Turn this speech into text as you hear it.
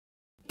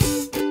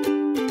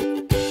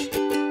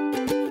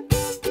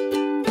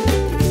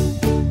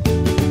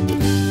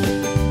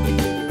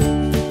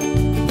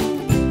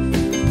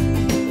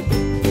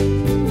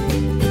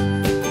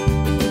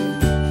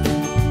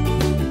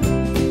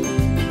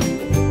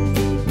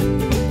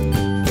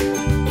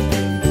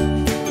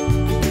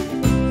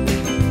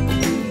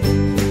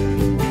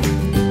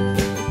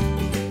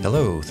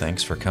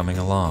thanks for coming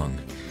along.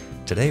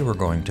 Today we're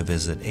going to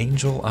visit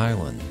Angel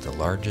Island, the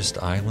largest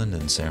island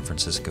in San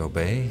Francisco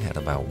Bay at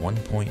about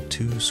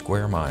 1.2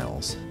 square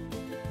miles.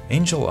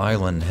 Angel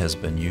Island has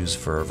been used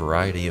for a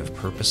variety of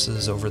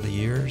purposes over the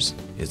years.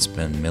 It's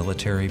been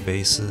military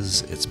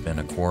bases, it's been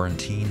a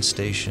quarantine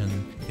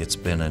station, it's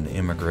been an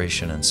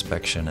immigration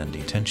inspection and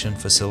detention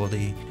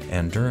facility,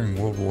 and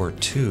during World War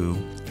II,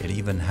 it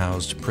even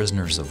housed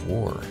prisoners of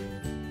war.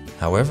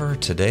 However,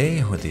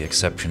 today, with the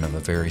exception of a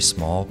very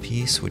small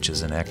piece, which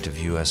is an active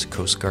U.S.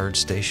 Coast Guard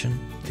station,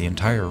 the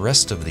entire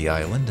rest of the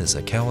island is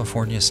a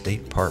California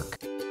state park.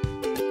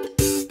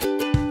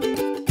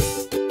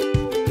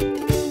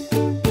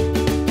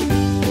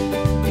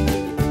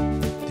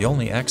 The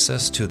only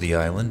access to the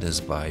island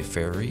is by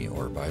ferry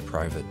or by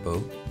private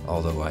boat,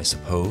 although I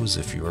suppose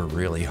if you are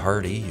really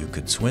hardy, you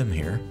could swim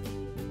here.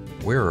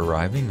 We're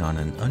arriving on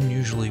an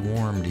unusually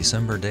warm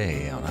December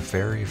day on a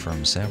ferry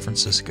from San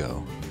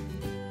Francisco.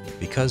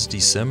 Because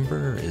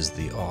December is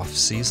the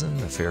off-season,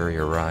 the ferry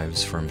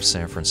arrives from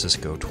San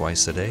Francisco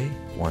twice a day,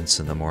 once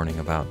in the morning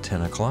about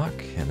 10 o'clock,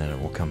 and then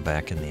it will come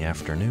back in the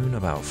afternoon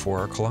about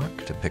 4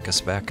 o'clock to pick us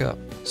back up,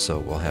 so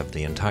we'll have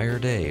the entire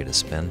day to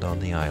spend on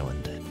the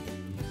island.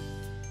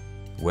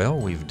 Well,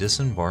 we've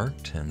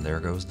disembarked, and there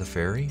goes the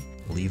ferry,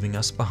 leaving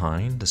us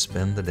behind to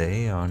spend the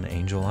day on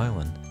Angel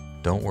Island.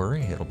 Don't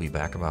worry, it'll be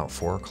back about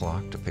 4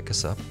 o'clock to pick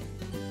us up.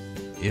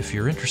 If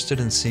you're interested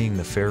in seeing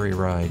the ferry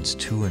rides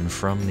to and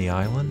from the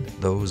island,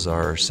 those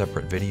are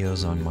separate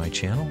videos on my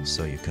channel,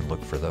 so you can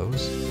look for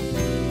those.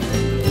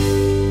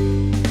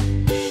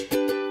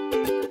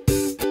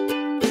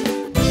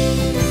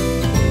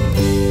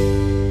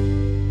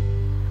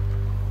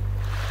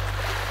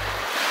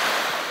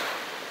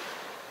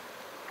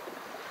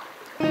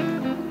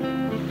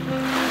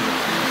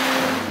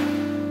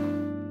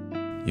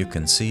 You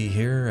can see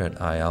here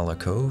at Ayala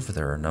Cove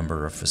there are a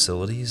number of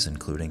facilities,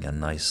 including a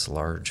nice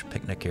large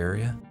picnic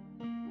area.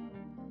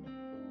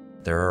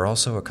 There are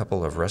also a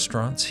couple of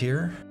restaurants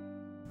here.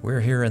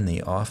 We're here in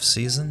the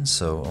off-season,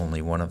 so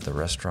only one of the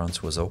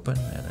restaurants was open,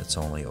 and it's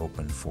only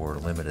open for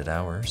limited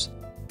hours.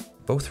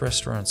 Both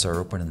restaurants are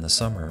open in the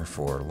summer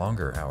for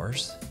longer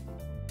hours.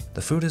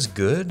 The food is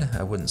good.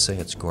 I wouldn't say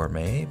it's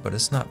gourmet, but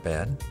it's not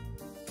bad.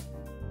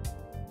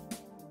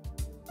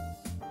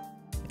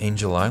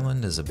 Angel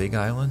Island is a big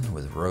island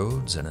with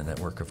roads and a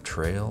network of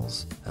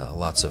trails,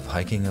 lots of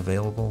hiking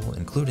available,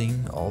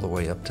 including all the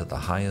way up to the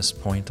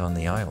highest point on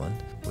the island,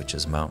 which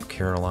is Mount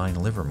Caroline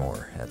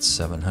Livermore at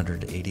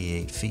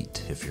 788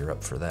 feet, if you're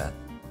up for that.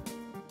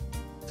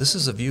 This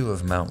is a view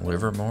of Mount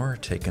Livermore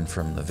taken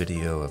from the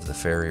video of the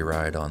ferry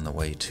ride on the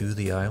way to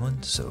the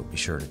island, so be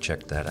sure to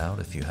check that out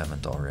if you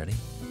haven't already.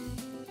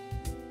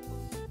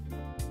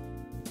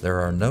 There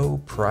are no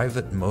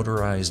private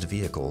motorized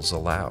vehicles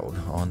allowed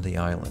on the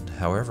island.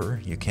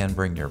 However, you can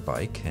bring your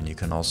bike and you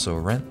can also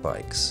rent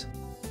bikes.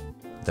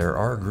 There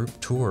are group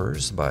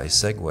tours by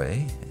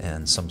Segway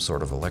and some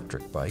sort of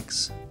electric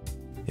bikes.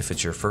 If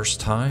it's your first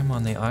time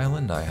on the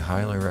island, I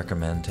highly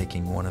recommend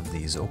taking one of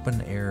these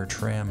open-air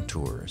tram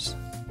tours.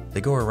 They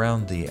go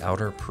around the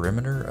outer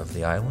perimeter of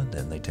the island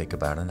and they take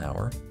about an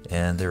hour,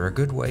 and they're a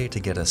good way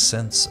to get a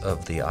sense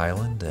of the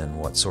island and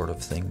what sort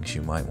of things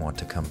you might want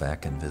to come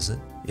back and visit.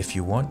 If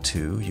you want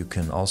to, you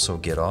can also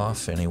get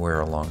off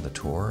anywhere along the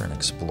tour and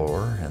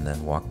explore and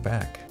then walk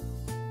back.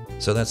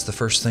 So that's the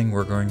first thing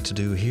we're going to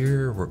do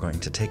here. We're going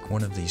to take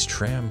one of these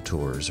tram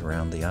tours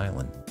around the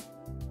island.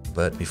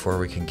 But before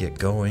we can get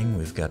going,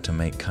 we've got to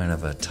make kind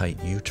of a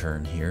tight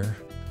U-turn here,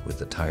 with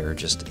the tire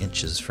just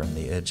inches from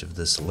the edge of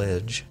this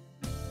ledge.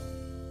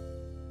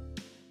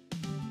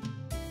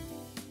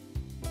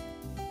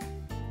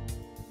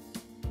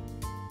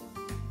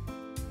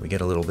 We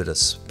get a little bit of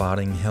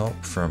spotting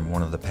help from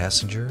one of the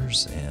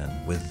passengers,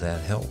 and with that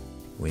help,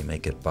 we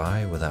make it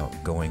by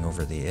without going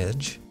over the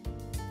edge.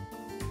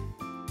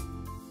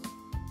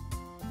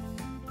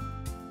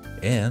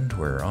 And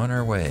we're on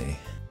our way.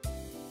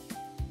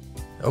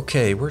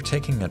 Okay, we're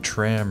taking a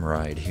tram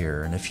ride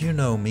here, and if you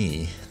know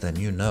me, then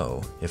you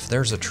know, if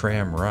there's a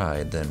tram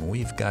ride, then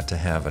we've got to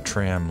have a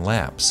tram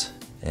lapse.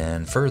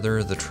 And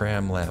further, the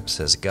tram lapse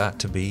has got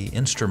to be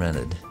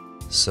instrumented.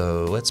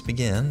 So let's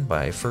begin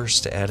by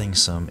first adding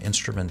some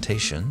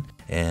instrumentation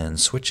and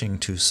switching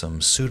to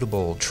some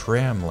suitable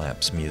tram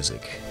lapse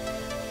music.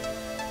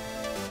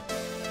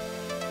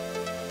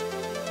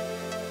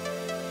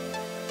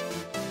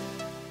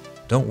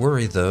 Don't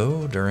worry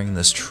though, during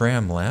this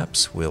tram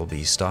lapse we'll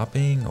be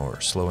stopping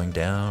or slowing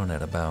down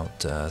at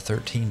about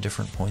 13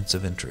 different points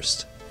of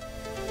interest.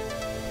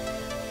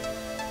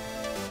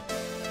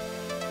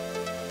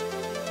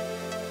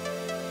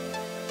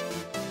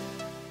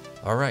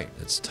 Alright,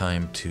 it's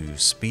time to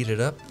speed it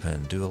up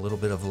and do a little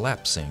bit of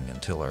lapsing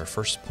until our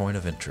first point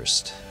of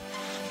interest.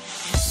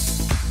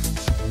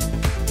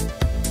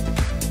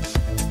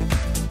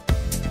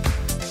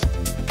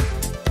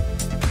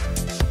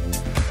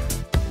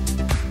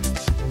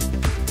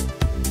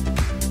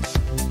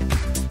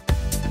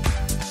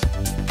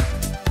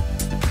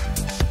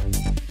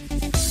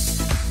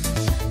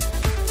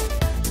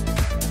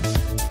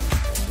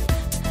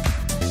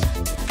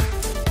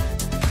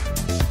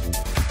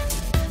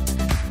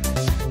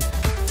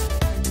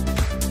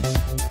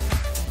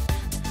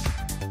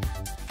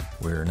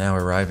 We're now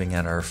arriving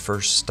at our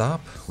first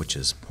stop, which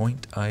is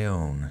Point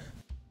Ione.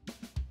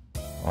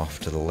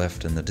 Off to the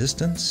left in the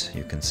distance,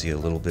 you can see a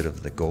little bit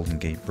of the Golden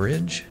Gate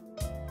Bridge.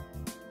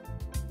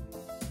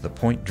 The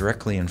point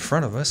directly in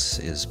front of us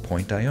is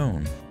Point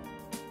Ione.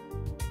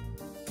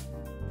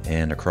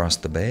 And across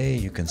the bay,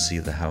 you can see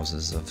the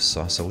houses of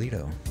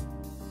Sausalito.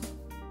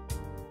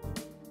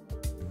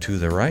 To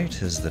the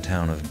right is the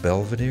town of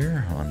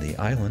Belvedere on the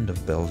island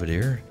of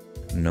Belvedere,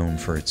 known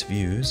for its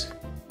views.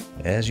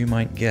 As you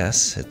might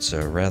guess, it's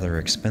a rather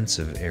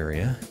expensive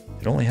area.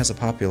 It only has a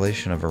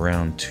population of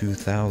around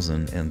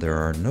 2,000, and there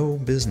are no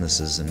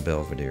businesses in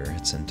Belvedere.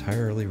 It's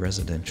entirely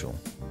residential.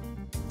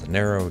 The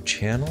narrow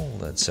channel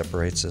that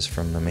separates us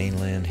from the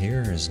mainland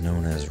here is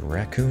known as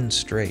Raccoon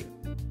Strait.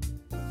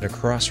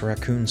 Across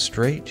Raccoon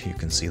Strait, you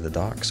can see the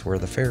docks where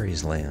the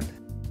ferries land.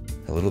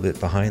 A little bit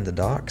behind the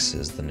docks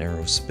is the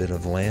narrow spit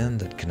of land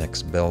that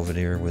connects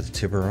Belvedere with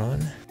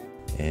Tiburon.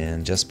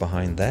 And just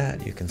behind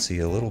that, you can see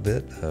a little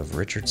bit of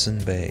Richardson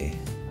Bay.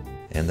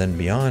 And then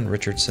beyond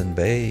Richardson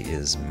Bay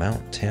is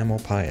Mount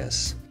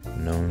Tamalpais,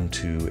 known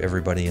to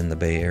everybody in the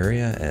Bay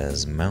Area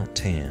as Mount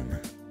Tam.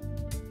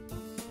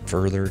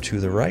 Further to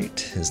the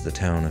right is the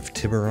town of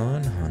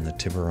Tiburon on the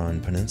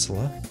Tiburon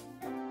Peninsula.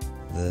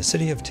 The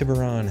city of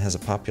Tiburon has a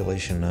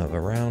population of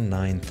around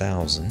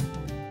 9,000,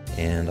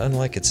 and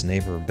unlike its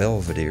neighbor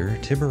Belvedere,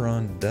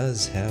 Tiburon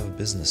does have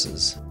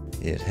businesses.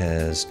 It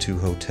has 2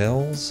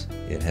 hotels,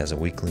 it has a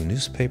weekly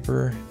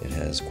newspaper, it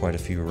has quite a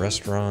few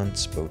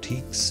restaurants,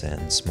 boutiques,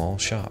 and small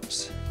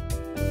shops.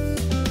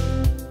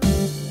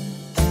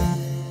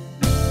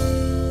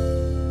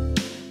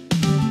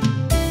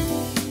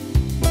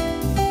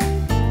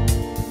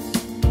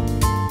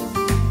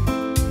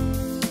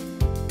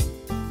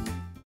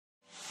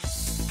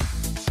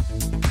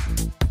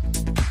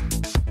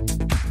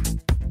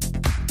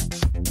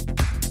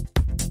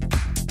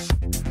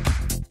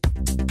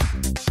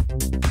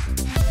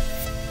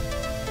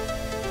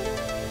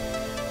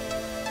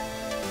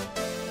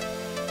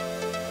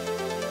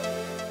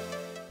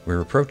 We're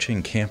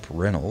approaching Camp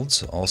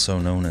Reynolds, also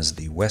known as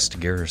the West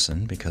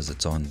Garrison because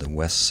it's on the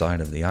west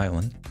side of the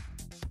island.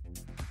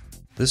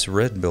 This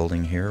red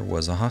building here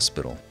was a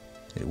hospital.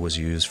 It was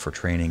used for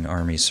training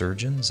Army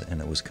surgeons, and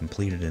it was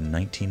completed in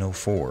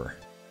 1904.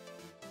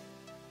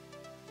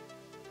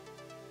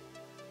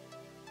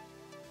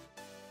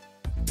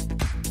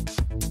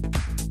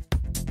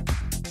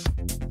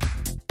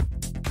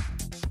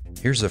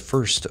 Here's a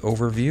first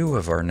overview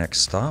of our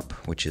next stop,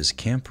 which is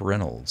Camp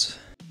Reynolds.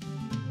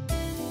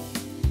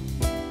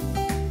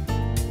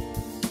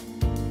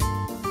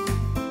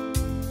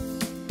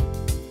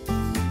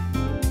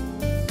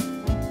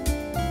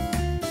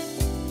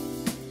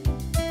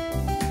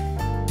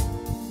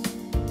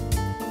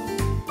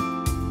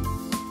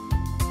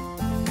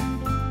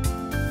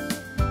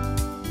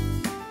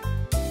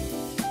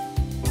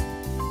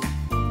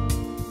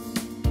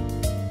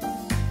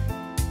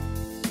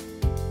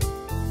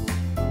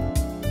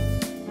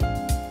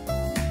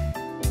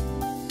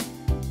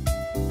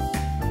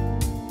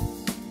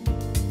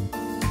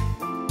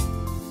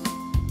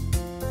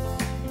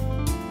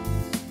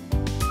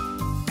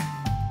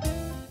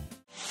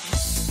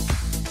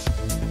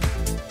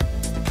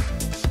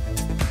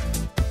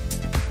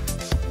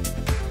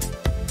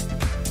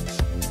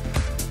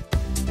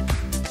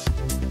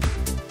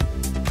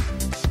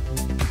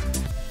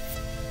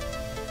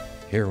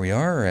 Here we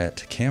are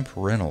at Camp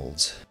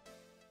Reynolds.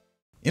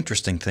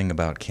 Interesting thing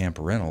about Camp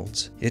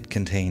Reynolds, it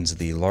contains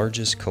the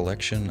largest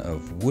collection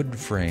of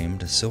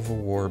wood-framed Civil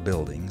War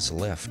buildings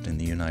left in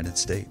the United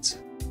States.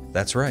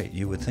 That's right,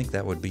 you would think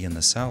that would be in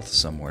the South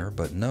somewhere,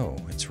 but no,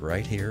 it's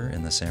right here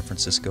in the San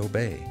Francisco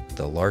Bay.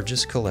 The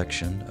largest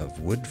collection of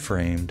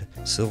wood-framed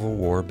Civil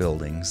War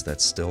buildings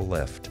that's still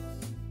left.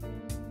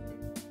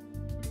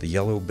 The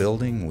yellow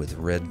building with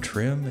red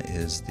trim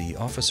is the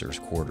officers'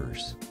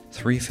 quarters.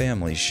 3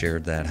 families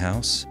shared that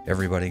house.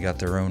 Everybody got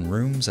their own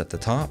rooms at the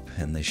top,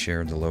 and they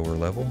shared the lower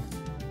level.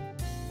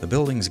 The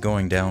buildings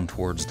going down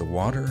towards the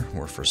water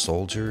were for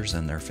soldiers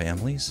and their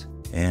families,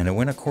 and it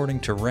went according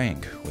to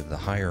rank, with the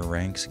higher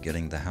ranks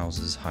getting the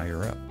houses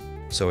higher up.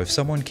 So if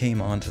someone came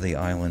onto the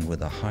island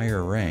with a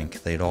higher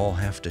rank, they'd all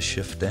have to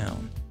shift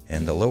down,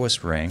 and the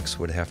lowest ranks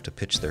would have to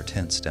pitch their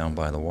tents down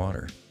by the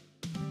water.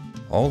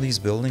 All these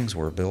buildings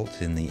were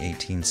built in the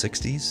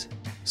 1860s.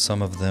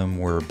 Some of them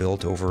were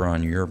built over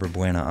on Yerba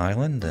Buena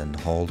Island and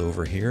hauled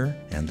over here,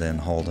 and then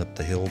hauled up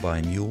the hill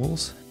by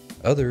mules.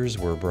 Others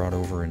were brought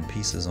over in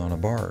pieces on a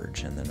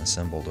barge and then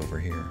assembled over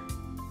here.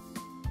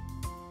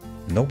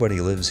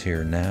 Nobody lives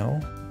here now.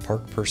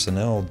 Park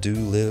personnel do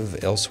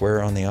live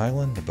elsewhere on the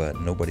island,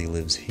 but nobody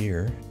lives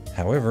here.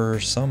 However,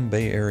 some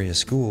Bay Area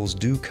schools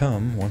do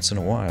come once in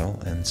a while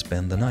and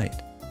spend the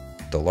night.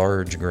 The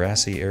large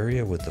grassy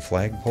area with the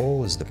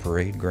flagpole is the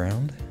parade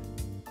ground.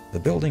 The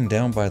building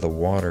down by the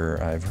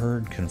water I've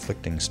heard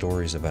conflicting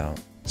stories about.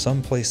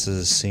 Some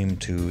places seem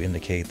to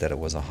indicate that it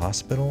was a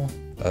hospital,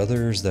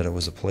 others that it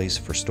was a place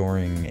for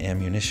storing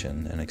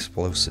ammunition and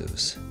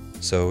explosives.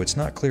 So it's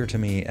not clear to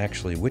me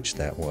actually which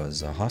that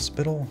was, a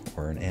hospital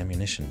or an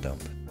ammunition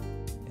dump.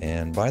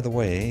 And by the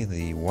way,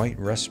 the white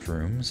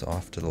restrooms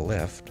off to the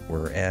left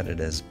were added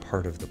as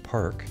part of the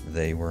park.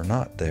 They were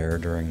not there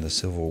during the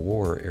Civil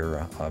War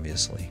era,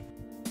 obviously.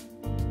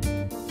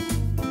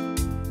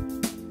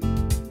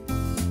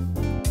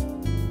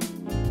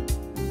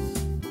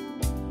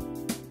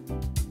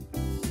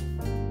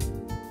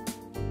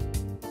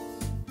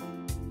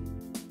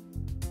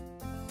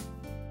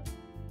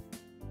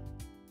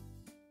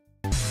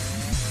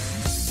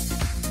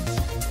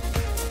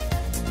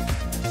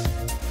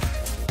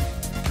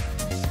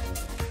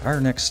 Our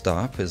next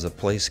stop is a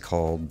place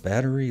called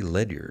Battery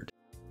Ledyard.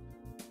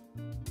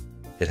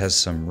 It has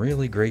some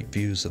really great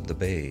views of the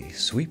bay,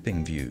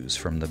 sweeping views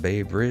from the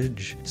Bay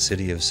Bridge,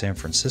 city of San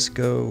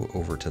Francisco,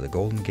 over to the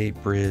Golden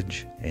Gate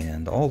Bridge,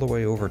 and all the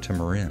way over to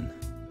Marin.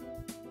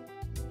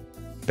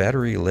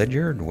 Battery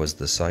Ledyard was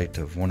the site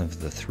of one of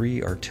the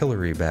 3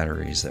 artillery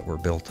batteries that were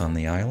built on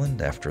the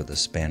island after the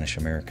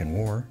Spanish-American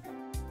War.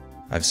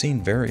 I've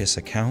seen various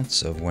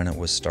accounts of when it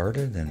was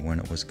started and when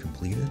it was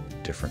completed,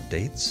 different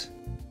dates.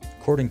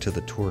 According to the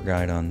tour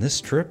guide on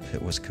this trip,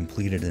 it was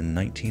completed in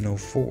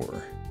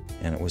 1904,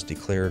 and it was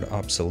declared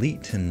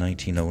obsolete in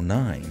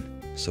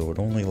 1909, so it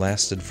only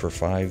lasted for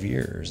 5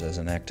 years as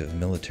an active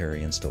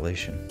military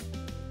installation.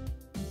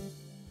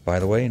 By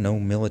the way, no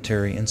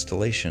military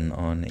installation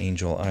on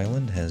Angel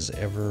Island has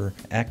ever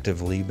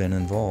actively been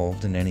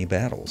involved in any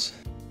battles.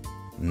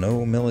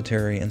 No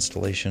military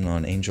installation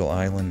on Angel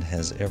Island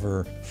has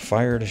ever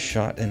fired a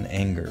shot in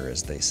anger,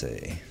 as they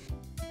say.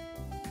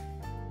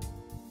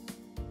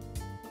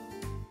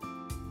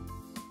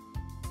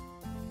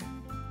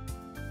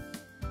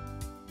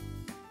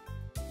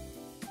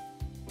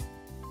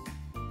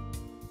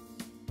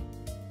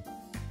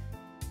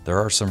 There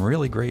are some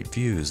really great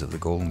views of the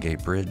Golden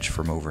Gate Bridge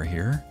from over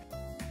here.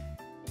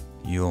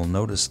 You'll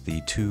notice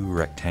the 2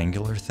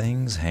 rectangular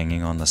things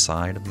hanging on the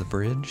side of the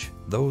bridge.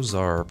 Those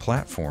are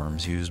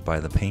platforms used by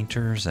the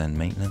painters and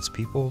maintenance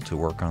people to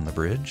work on the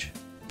bridge.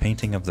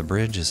 Painting of the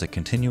bridge is a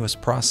continuous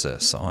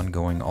process,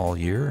 ongoing all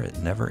year. It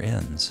never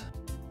ends.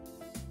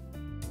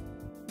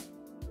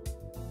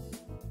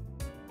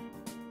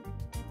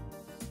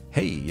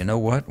 Hey, you know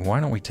what?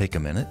 Why don't we take a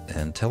minute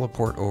and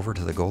teleport over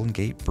to the Golden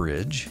Gate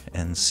Bridge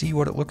and see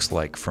what it looks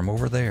like from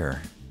over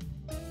there.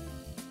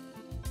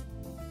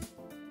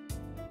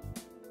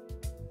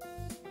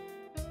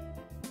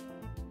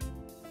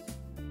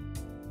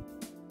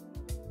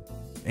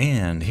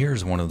 And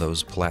here's one of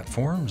those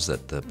platforms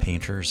that the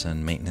painters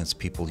and maintenance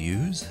people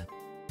use.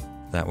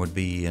 That would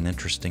be an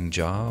interesting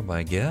job,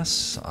 I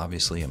guess.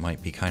 Obviously, it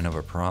might be kind of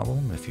a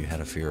problem if you had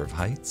a fear of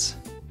heights.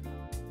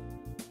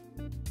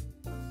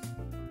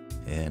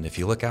 And if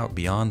you look out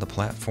beyond the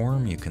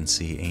platform, you can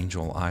see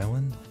Angel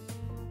Island.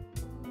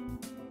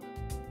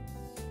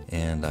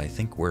 And I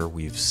think where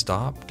we've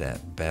stopped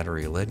at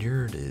Battery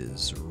Ledyard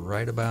is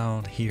right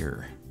about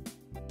here.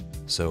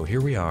 So here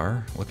we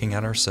are, looking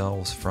at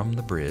ourselves from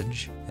the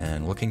bridge,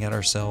 and looking at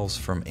ourselves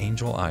from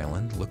Angel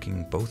Island,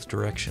 looking both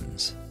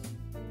directions.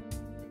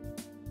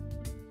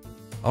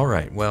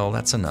 Alright, well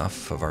that's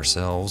enough of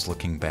ourselves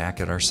looking back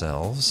at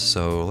ourselves,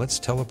 so let's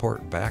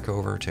teleport back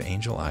over to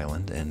Angel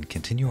Island and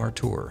continue our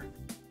tour.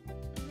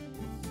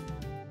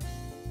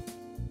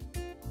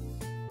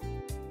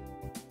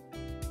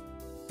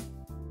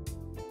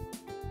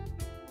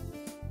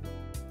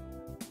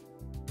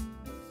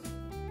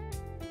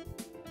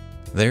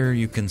 There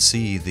you can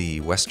see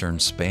the western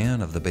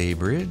span of the Bay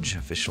Bridge,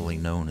 officially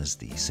known as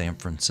the San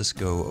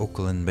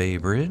Francisco-Oakland Bay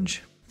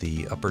Bridge,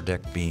 the upper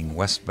deck being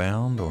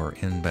westbound or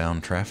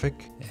inbound traffic,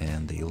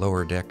 and the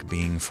lower deck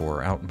being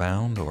for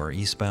outbound or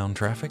eastbound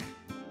traffic.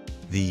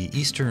 The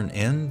eastern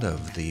end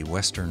of the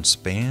western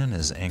span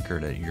is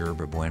anchored at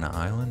Yerba Buena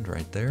Island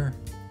right there.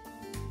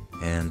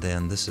 And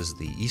then this is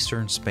the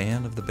eastern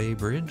span of the Bay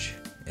Bridge.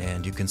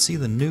 And you can see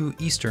the new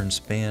eastern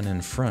span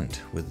in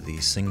front with the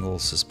single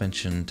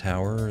suspension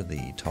tower,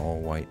 the tall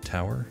white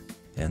tower.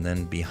 And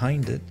then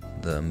behind it,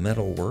 the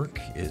metal work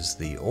is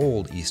the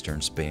old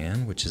eastern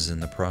span, which is in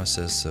the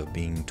process of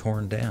being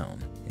torn down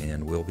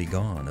and will be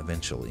gone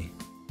eventually.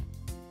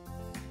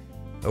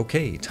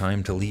 Okay,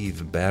 time to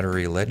leave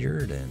Battery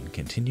Ledyard and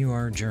continue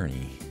our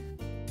journey.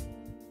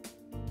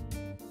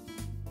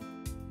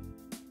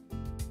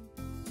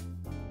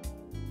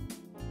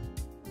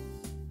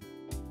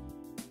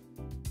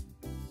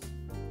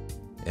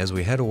 As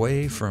we head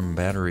away from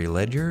Battery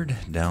Ledyard,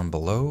 down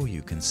below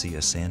you can see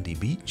a sandy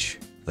beach.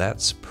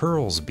 That's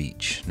Pearl's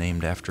Beach,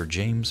 named after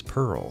James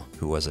Pearl,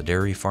 who was a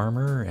dairy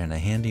farmer and a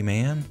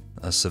handyman,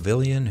 a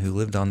civilian who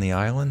lived on the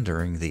island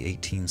during the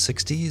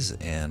 1860s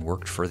and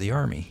worked for the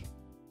Army.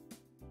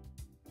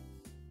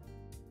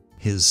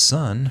 His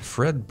son,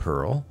 Fred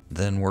Pearl,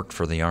 then worked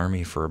for the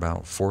Army for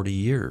about 40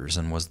 years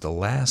and was the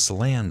last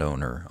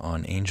landowner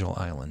on Angel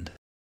Island.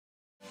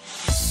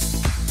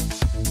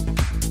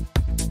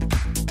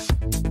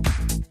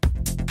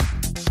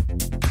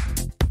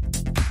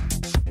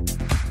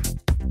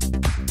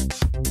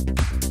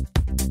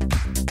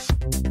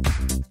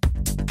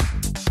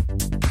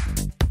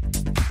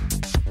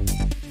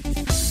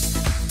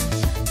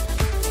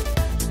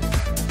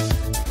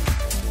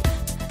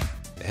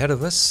 Ahead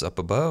of us, up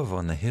above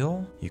on the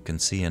hill, you can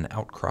see an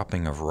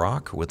outcropping of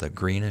rock with a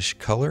greenish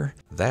color.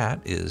 That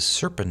is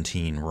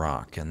serpentine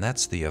rock, and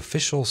that's the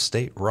official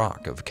state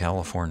rock of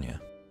California.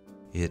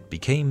 It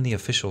became the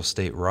official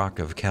state rock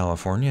of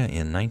California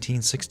in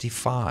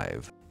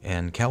 1965,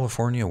 and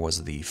California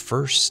was the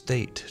first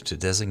state to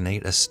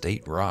designate a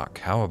state rock.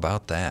 How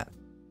about that?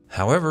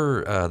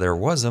 However, there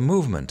was a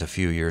movement a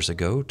few years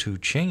ago to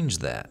change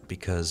that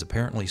because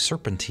apparently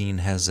serpentine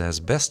has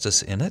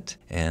asbestos in it,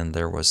 and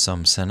there was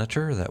some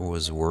senator that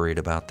was worried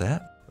about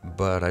that.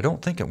 But I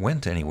don't think it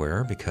went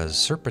anywhere because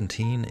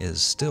serpentine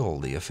is still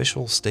the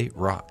official state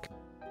rock.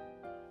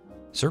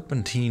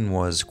 Serpentine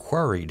was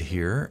quarried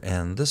here,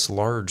 and this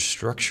large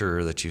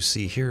structure that you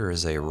see here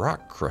is a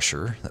rock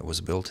crusher that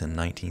was built in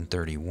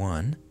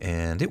 1931,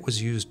 and it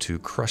was used to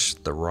crush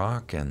the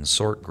rock and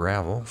sort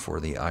gravel for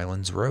the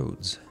island's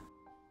roads.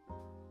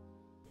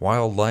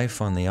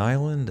 Wildlife on the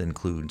island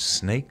includes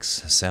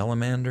snakes,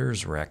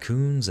 salamanders,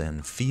 raccoons,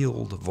 and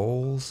field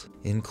voles,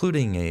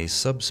 including a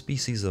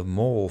subspecies of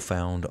mole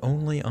found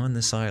only on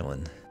this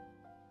island.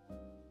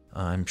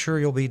 I'm sure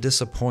you'll be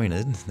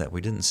disappointed that we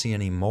didn't see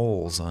any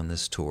moles on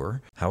this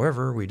tour.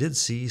 However, we did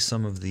see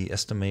some of the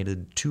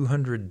estimated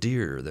 200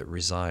 deer that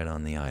reside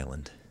on the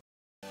island.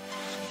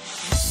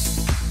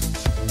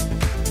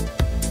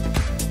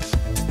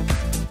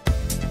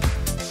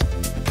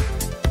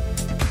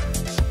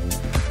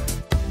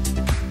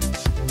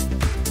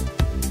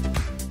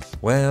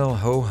 Well,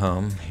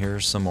 ho-hum,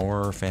 here's some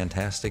more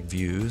fantastic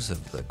views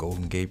of the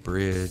Golden Gate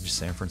Bridge,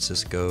 San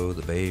Francisco,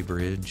 the Bay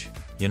Bridge.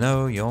 You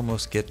know, you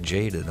almost get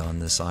jaded on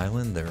this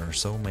island. There are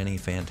so many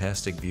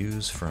fantastic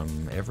views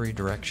from every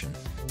direction.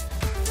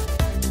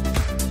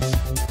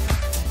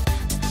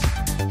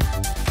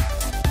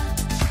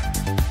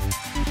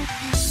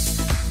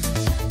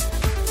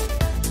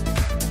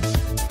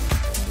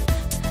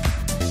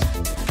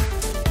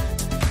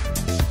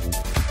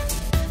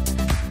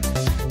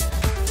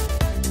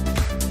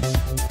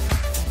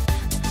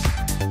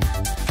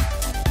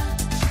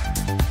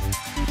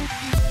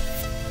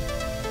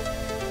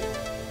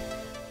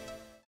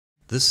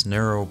 This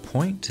narrow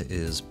point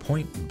is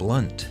Point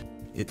Blunt.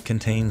 It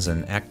contains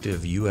an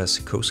active U.S.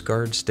 Coast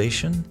Guard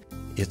station.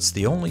 It's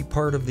the only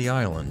part of the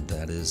island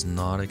that is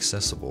not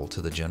accessible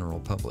to the general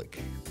public.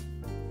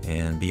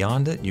 And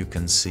beyond it, you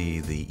can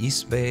see the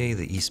East Bay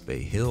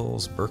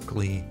Hills,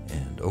 Berkeley,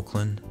 and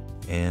Oakland,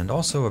 and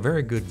also a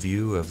very good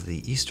view of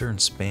the eastern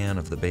span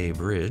of the Bay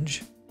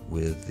Bridge,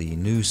 with the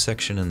new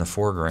section in the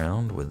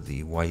foreground with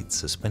the white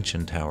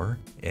suspension tower,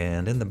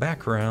 and in the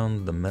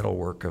background the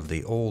metalwork of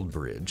the old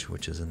bridge,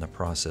 which is in the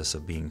process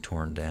of being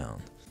torn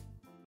down.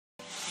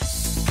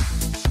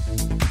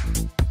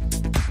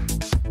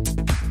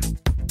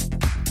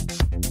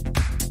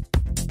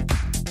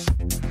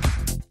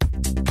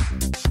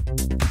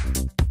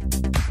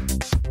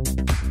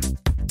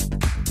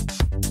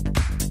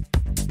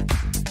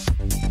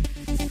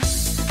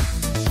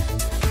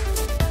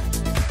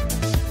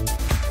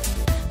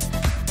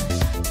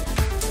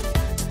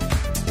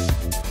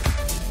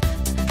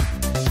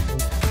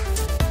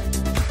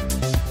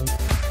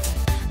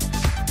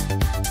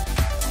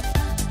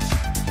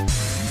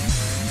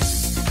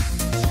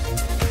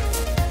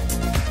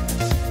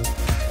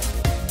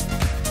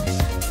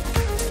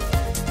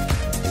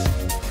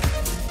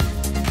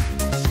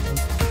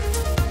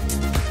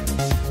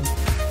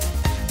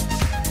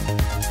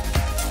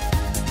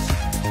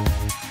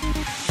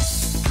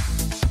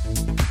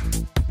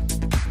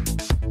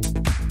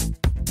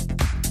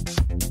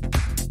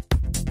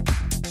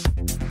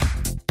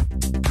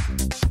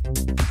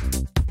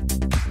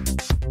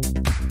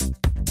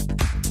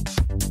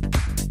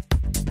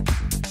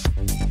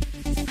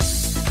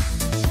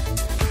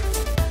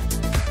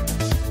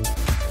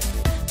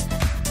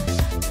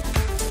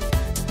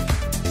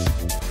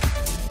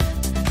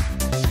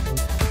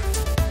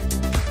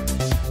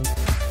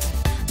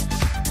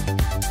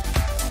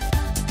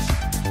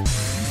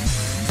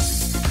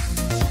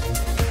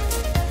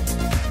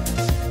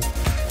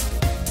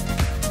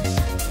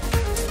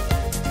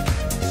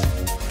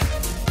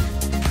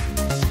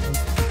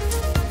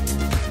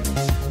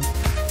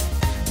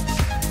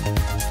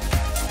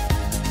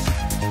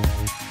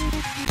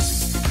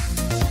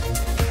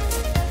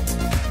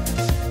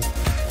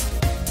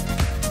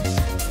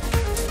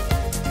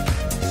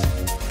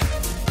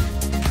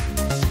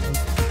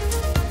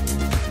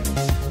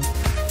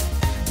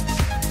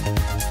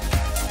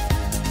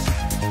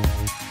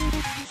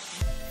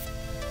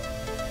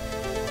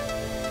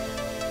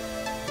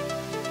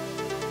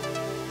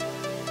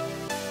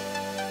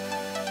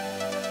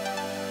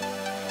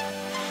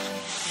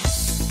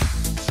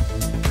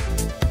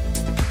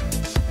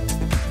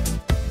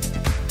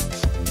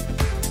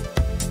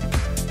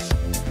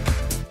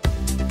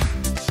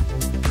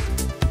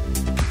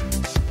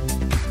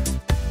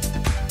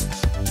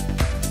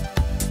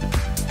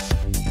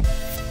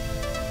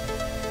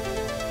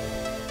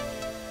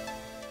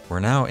 We're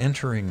now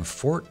entering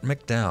Fort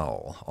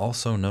McDowell,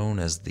 also known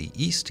as the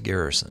East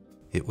Garrison.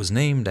 It was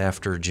named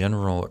after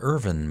General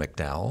Irvin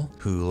McDowell,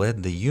 who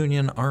led the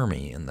Union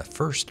Army in the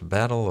First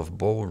Battle of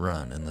Bull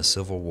Run in the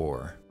Civil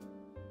War.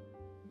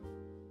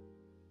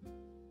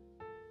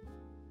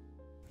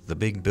 The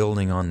big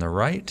building on the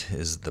right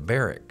is the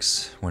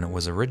barracks. When it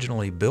was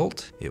originally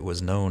built, it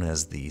was known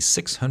as the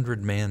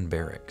 600-man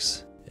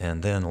barracks.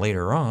 And then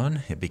later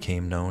on, it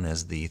became known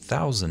as the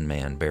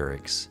 1,000-man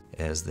barracks,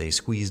 as they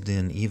squeezed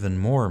in even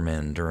more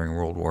men during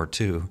World War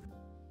II.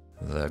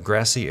 The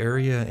grassy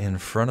area in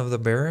front of the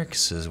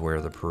barracks is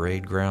where the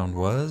parade ground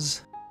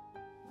was.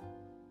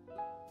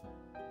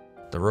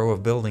 The row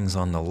of buildings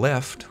on the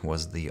left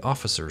was the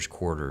officers'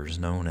 quarters,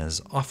 known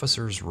as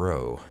Officers'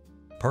 Row.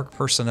 Park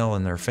personnel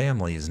and their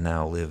families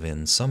now live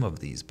in some of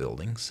these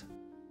buildings.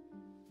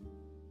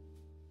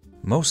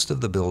 Most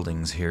of the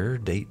buildings here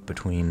date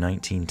between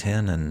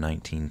 1910 and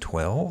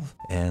 1912,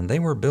 and they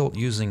were built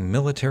using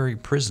military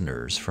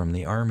prisoners from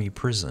the Army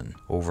prison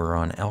over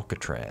on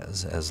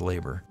Alcatraz as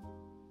labor.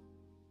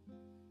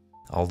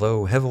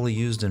 Although heavily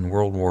used in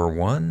World War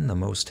I, the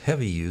most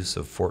heavy use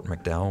of Fort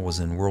McDowell was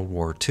in World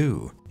War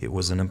II. It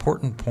was an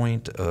important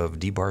point of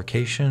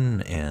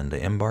debarkation and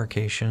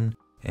embarkation,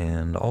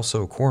 and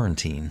also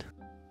quarantine.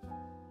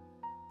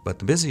 But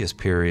the busiest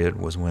period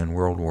was when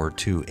World War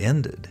II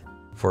ended.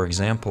 For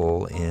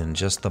example, in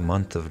just the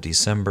month of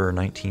December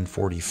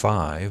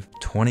 1945,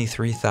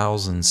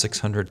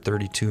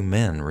 23,632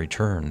 men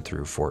returned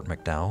through Fort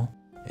McDowell.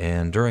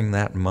 And during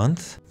that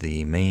month,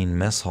 the main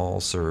mess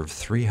hall served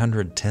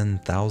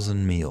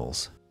 310,000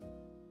 meals.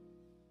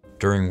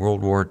 During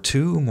World War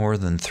II, more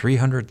than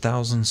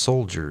 300,000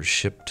 soldiers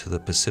shipped to the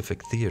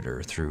Pacific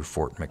Theater through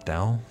Fort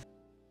McDowell.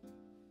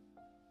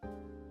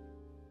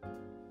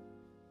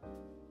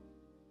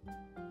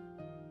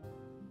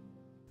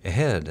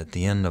 Ahead, at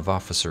the end of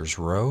Officers'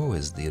 Row,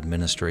 is the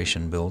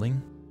Administration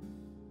Building.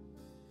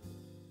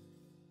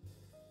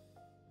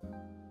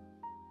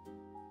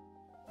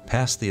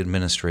 Past the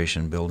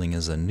Administration Building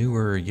is a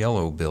newer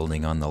yellow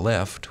building on the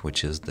left,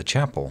 which is the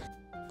chapel.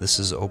 This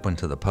is open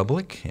to the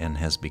public and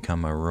has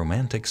become a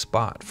romantic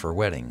spot for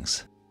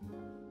weddings.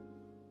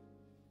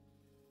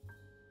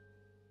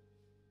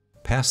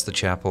 Past the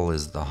chapel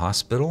is the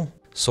hospital.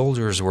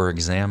 Soldiers were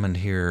examined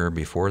here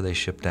before they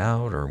shipped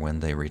out or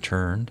when they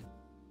returned.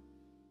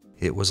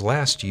 It was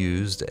last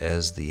used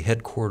as the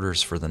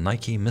headquarters for the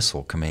Nike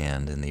Missile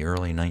Command in the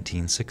early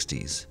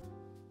 1960s.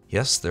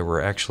 Yes, there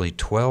were actually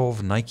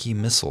 12 Nike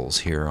missiles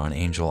here on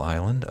Angel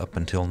Island up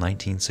until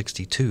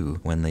 1962,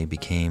 when they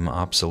became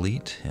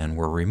obsolete and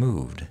were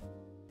removed.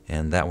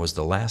 And that was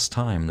the last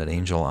time that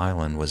Angel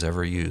Island was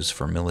ever used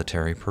for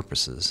military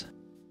purposes.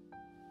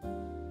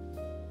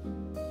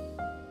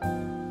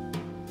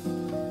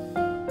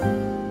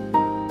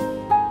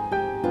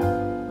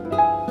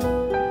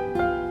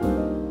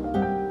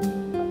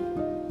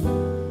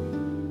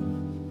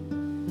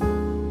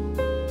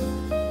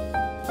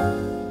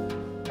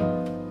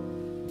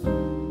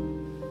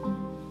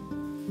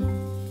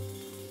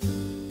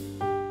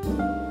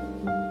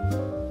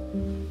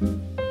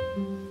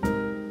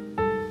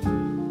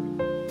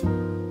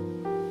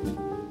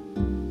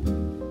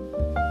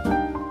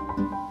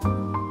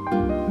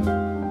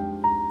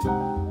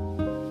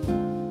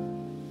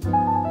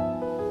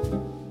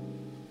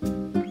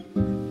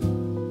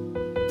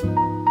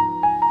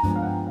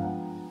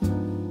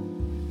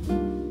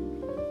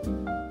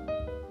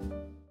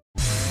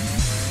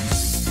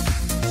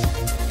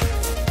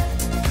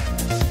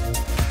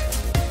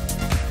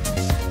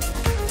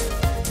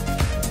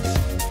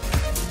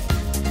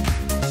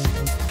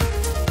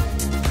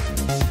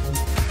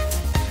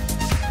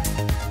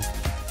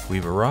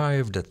 We've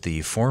arrived at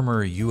the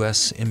former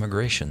U.S.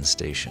 immigration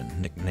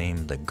station,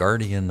 nicknamed the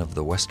Guardian of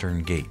the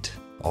Western Gate,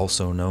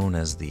 also known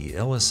as the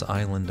Ellis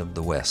Island of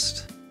the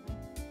West.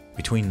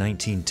 Between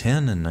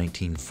 1910 and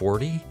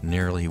 1940,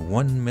 nearly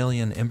 1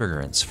 million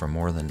immigrants from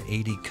more than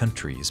 80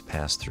 countries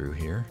passed through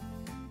here.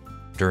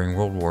 During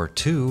World War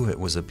II, it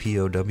was a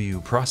POW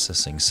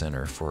processing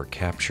center for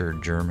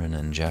captured German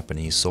and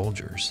Japanese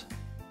soldiers.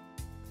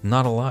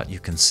 Not a lot you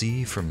can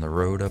see from the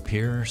road up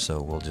here,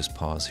 so we'll just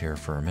pause here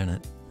for a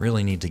minute.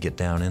 Really need to get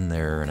down in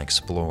there and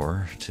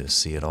explore to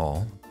see it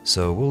all,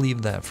 so we'll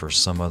leave that for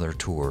some other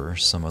tour,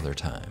 some other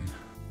time.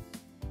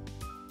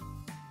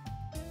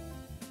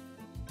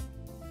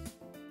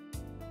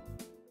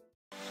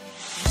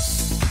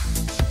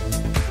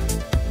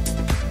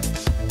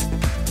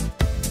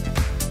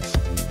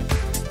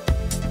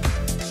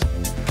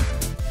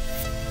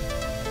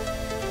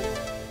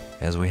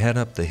 As we head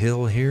up the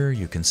hill here,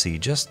 you can see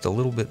just a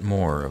little bit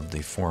more of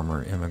the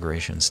former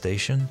immigration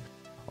station,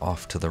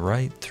 off to the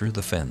right through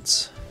the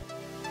fence.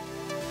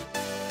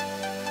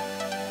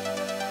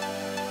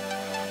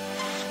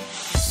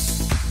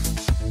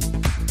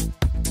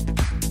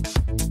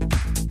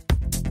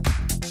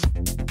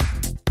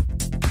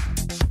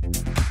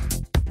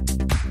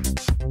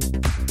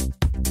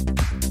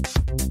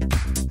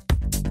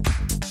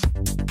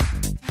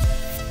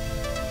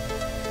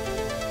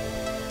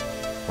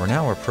 We're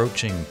now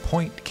approaching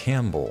Point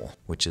Campbell,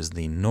 which is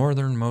the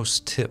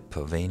northernmost tip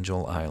of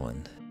Angel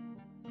Island.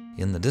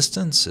 In the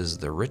distance is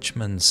the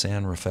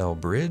Richmond-San Rafael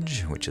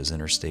Bridge, which is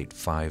Interstate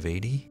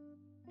 580.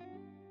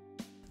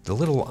 The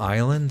little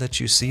island that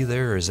you see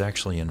there is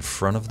actually in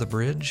front of the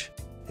bridge.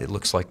 It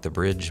looks like the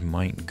bridge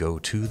might go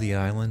to the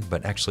island,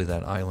 but actually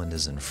that island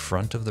is in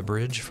front of the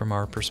bridge from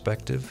our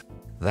perspective.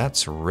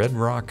 That's Red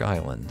Rock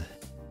Island.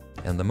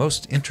 And the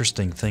most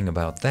interesting thing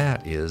about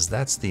that is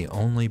that's the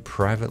only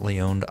privately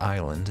owned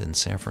island in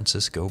San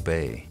Francisco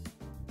Bay.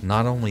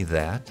 Not only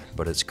that,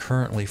 but it's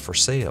currently for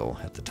sale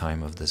at the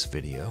time of this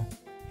video.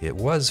 It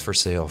was for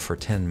sale for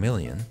 $10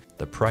 million.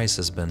 The price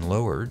has been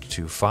lowered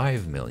to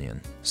 $5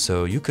 million.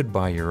 So you could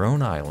buy your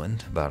own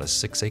island, about a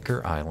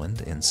 6-acre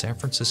island in San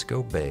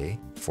Francisco Bay,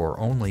 for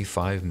only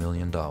 $5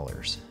 million.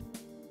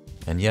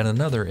 And yet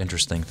another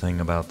interesting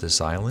thing about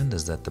this island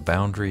is that the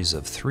boundaries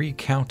of 3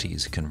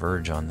 counties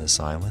converge on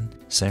this island: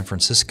 San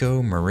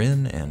Francisco,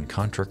 Marin, and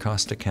Contra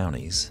Costa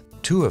counties.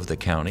 2 of the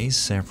counties,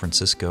 San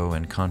Francisco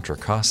and Contra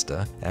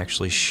Costa,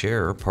 actually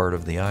share part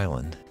of the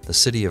island. The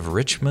city of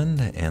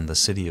Richmond and the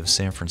city of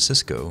San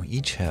Francisco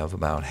each have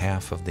about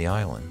half of the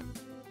island.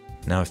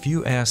 Now, if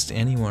you asked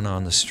anyone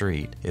on the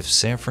street if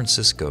San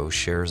Francisco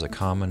shares a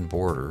common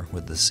border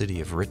with the city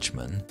of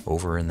Richmond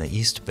over in the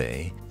East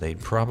Bay, they'd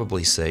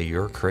probably say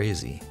you're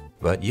crazy.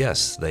 But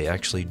yes, they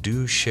actually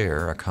do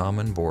share a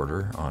common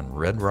border on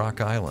Red Rock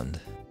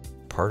Island.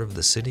 Part of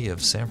the city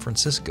of San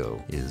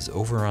Francisco is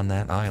over on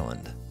that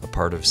island, a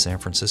part of San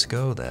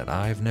Francisco that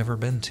I've never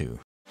been to.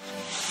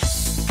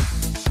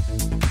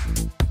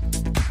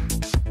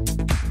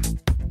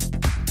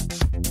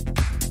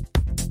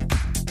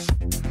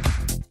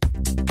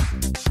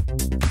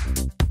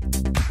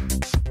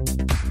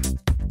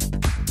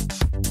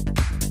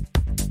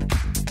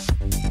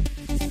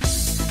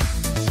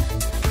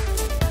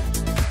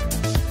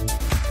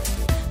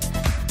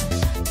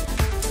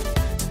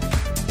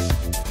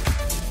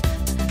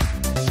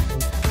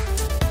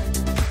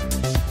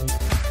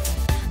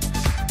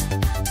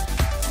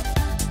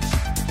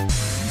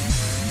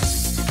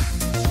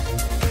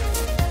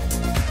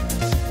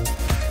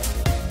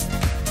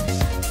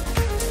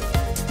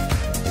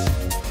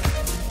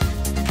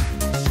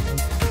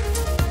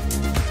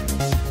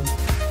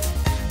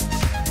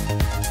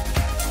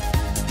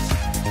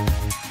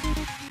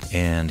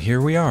 And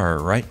here we are,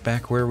 right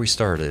back where we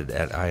started,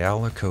 at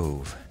Ayala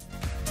Cove.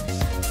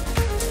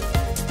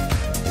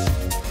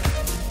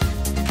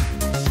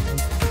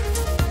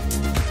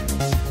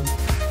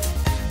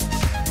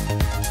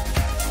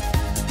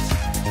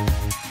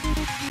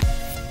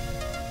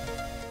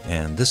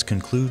 And this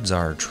concludes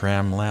our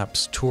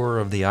tram-lapse tour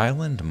of the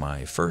island,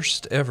 my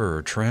first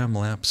ever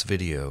tram-lapse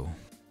video.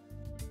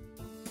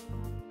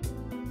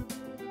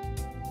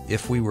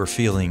 If we were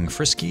feeling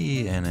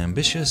frisky and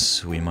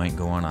ambitious, we might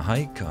go on a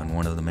hike on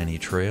one of the many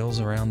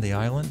trails around the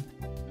island.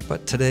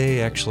 But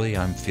today, actually,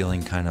 I'm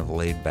feeling kind of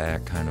laid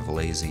back, kind of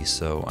lazy,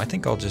 so I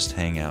think I'll just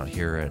hang out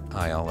here at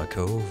Ayala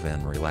Cove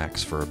and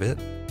relax for a bit.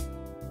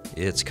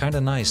 It's kind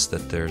of nice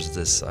that there's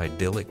this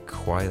idyllic,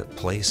 quiet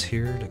place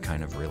here to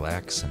kind of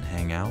relax and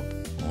hang out,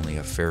 only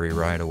a ferry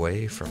ride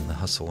away from the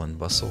hustle and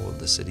bustle of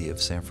the city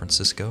of San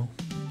Francisco.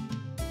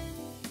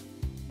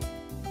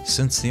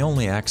 Since the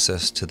only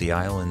access to the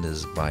island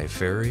is by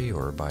ferry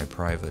or by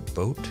private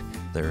boat,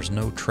 there's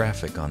no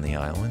traffic on the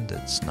island.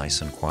 It's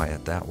nice and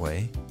quiet that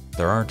way.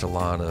 There aren't a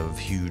lot of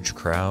huge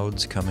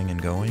crowds coming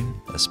and going,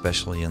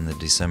 especially in the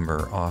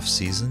December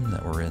off-season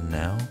that we're in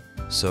now.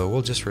 So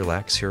we'll just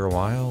relax here a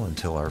while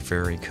until our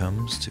ferry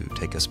comes to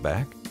take us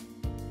back.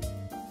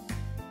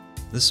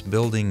 This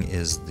building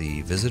is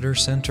the visitor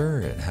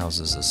center. It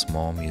houses a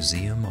small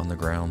museum on the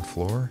ground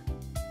floor.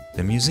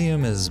 The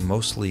museum is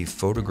mostly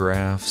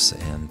photographs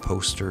and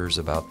posters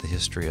about the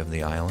history of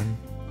the island.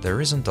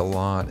 There isn't a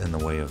lot in the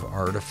way of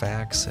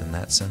artifacts in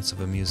that sense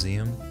of a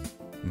museum,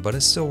 but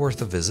it's still worth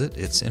a visit.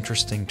 It's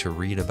interesting to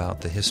read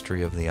about the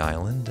history of the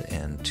island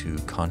and to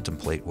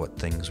contemplate what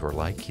things were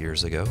like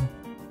years ago.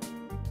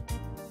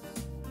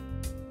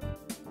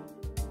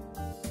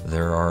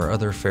 There are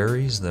other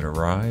ferries that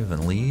arrive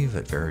and leave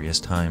at various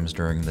times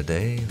during the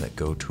day that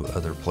go to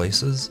other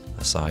places,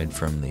 aside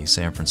from the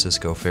San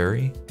Francisco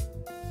ferry.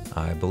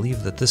 I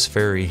believe that this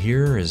ferry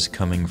here is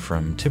coming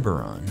from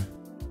Tiburon.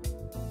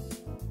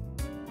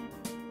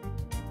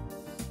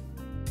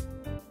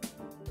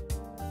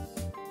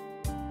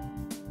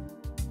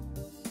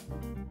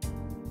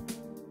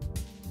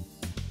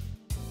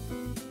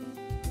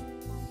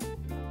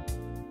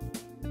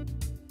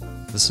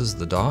 This is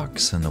the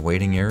docks and the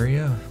waiting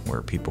area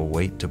where people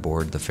wait to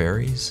board the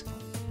ferries.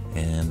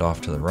 And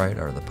off to the right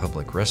are the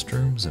public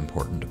restrooms,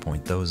 important to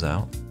point those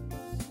out.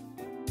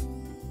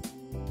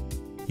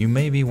 You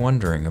may be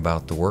wondering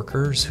about the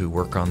workers who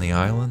work on the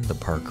island, the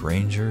park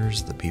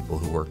rangers, the people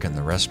who work in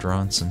the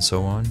restaurants, and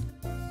so on.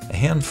 A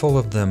handful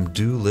of them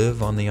do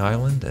live on the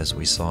island, as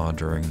we saw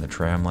during the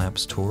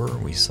tram-lapse tour.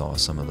 We saw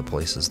some of the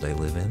places they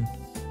live in.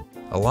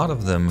 A lot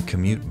of them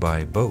commute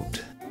by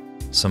boat.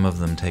 Some of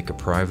them take a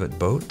private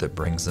boat that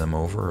brings them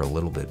over a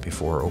little bit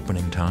before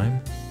opening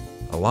time.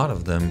 A lot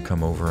of them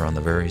come over on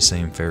the very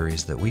same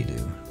ferries that we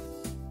do.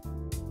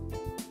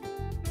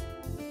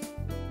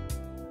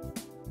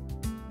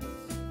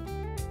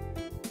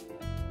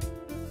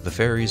 The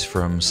ferries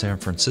from San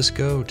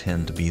Francisco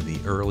tend to be the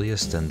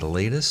earliest and the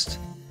latest,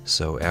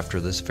 so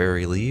after this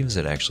ferry leaves,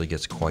 it actually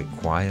gets quite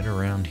quiet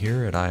around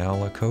here at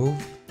Ayala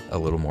Cove. A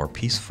little more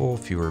peaceful,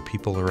 fewer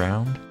people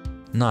around.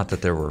 Not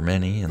that there were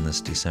many in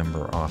this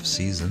December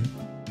off-season,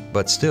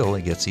 but still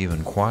it gets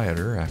even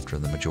quieter after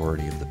the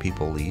majority of the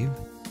people leave.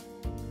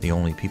 The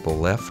only people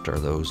left are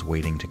those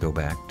waiting to go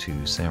back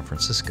to San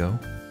Francisco.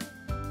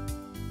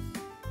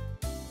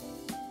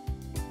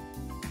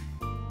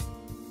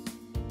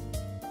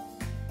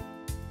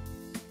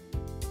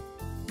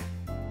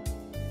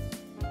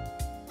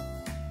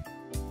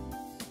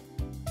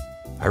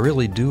 I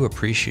really do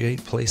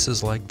appreciate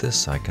places like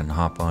this. I can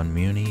hop on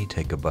Muni,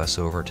 take a bus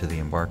over to the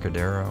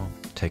Embarcadero,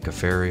 take a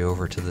ferry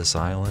over to this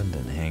island,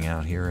 and hang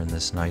out here in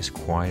this nice,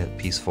 quiet,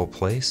 peaceful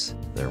place.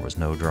 There was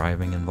no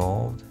driving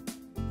involved.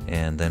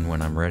 And then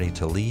when I'm ready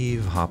to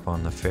leave, hop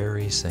on the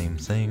ferry, same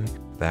thing,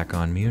 back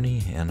on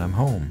Muni, and I'm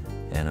home.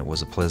 And it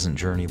was a pleasant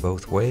journey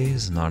both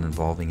ways, not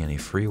involving any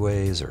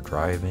freeways or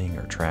driving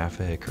or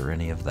traffic or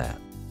any of that.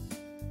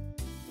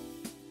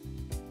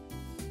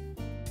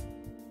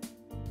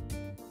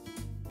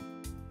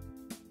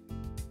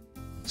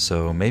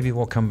 So maybe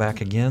we'll come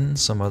back again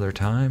some other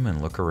time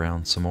and look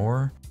around some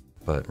more,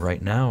 but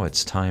right now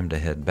it's time to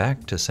head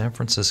back to San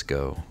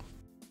Francisco.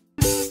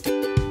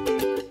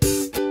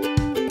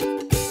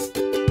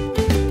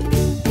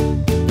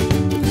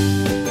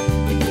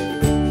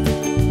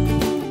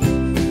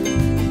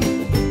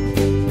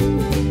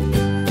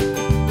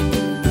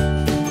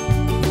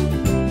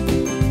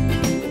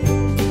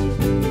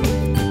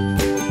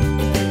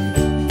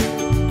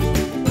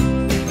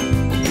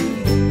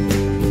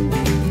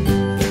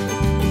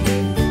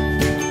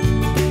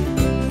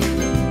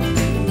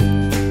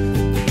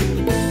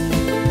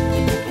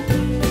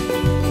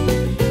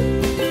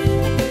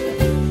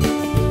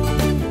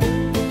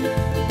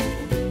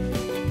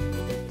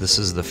 This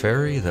is the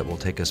ferry that will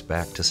take us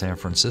back to San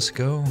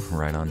Francisco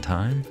right on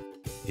time.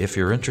 If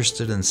you're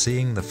interested in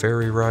seeing the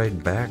ferry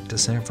ride back to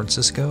San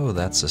Francisco,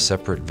 that's a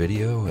separate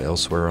video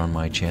elsewhere on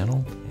my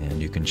channel,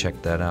 and you can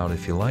check that out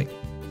if you like.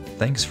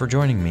 Thanks for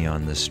joining me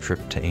on this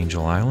trip to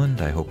Angel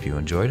Island. I hope you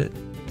enjoyed it,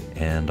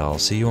 and I'll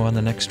see you on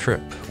the next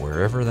trip,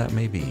 wherever that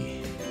may be.